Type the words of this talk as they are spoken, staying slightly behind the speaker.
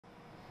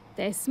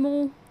They're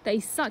small, they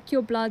suck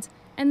your blood,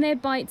 and their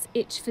bites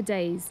itch for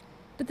days.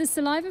 But the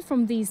saliva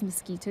from these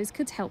mosquitoes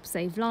could help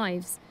save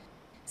lives.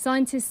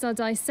 Scientists are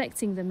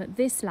dissecting them at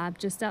this lab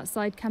just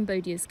outside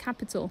Cambodia's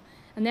capital,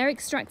 and they're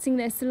extracting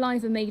their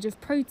saliva made of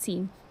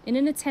protein in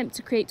an attempt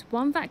to create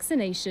one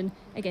vaccination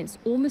against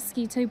all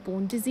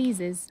mosquito-borne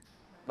diseases.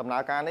 We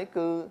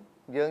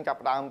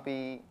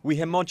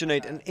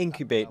homogenate and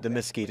incubate the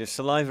mosquito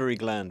salivary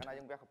gland.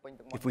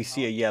 If we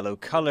see a yellow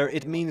colour,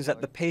 it means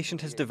that the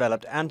patient has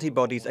developed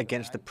antibodies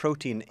against the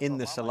protein in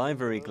the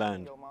salivary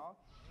gland.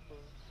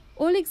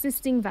 All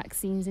existing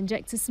vaccines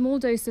inject a small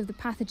dose of the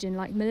pathogen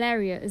like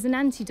malaria as an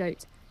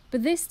antidote,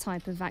 but this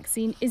type of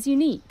vaccine is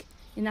unique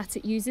in that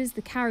it uses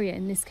the carrier,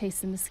 in this case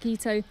the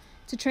mosquito,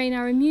 to train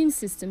our immune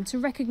system to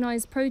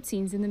recognise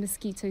proteins in the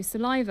mosquito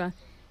saliva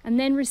and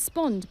then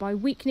respond by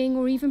weakening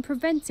or even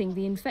preventing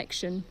the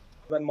infection.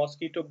 When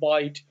mosquito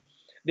bite,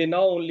 they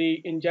not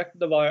only inject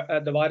the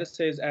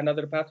viruses and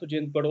other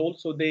pathogens, but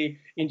also they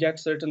inject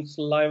certain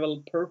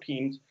salival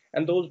proteins,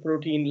 and those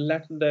proteins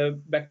let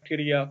the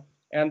bacteria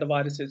and the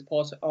viruses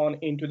pass on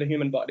into the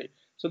human body.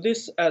 So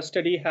this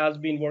study has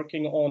been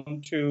working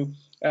on to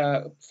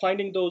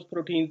finding those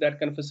proteins that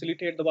can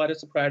facilitate the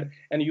virus spread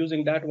and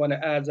using that one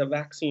as a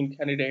vaccine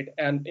candidate.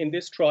 And in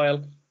this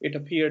trial, it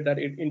appeared that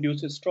it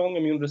induces strong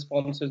immune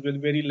responses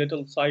with very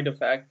little side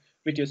effect,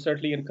 which is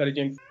certainly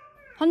encouraging.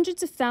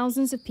 Hundreds of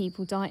thousands of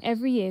people die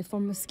every year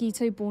from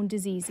mosquito-borne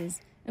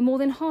diseases, and more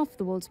than half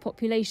the world's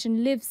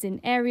population lives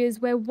in areas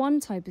where one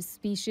type of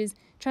species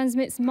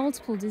transmits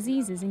multiple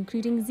diseases,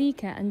 including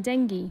Zika and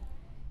dengue,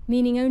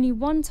 meaning only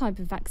one type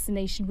of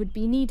vaccination would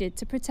be needed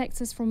to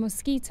protect us from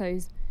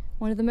mosquitoes,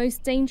 one of the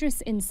most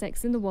dangerous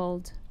insects in the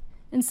world.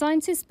 And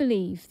scientists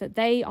believe that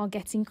they are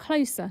getting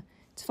closer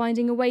to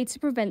finding a way to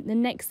prevent the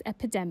next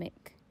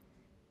epidemic.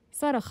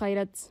 Sara,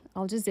 Khairat,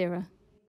 Al Jazeera.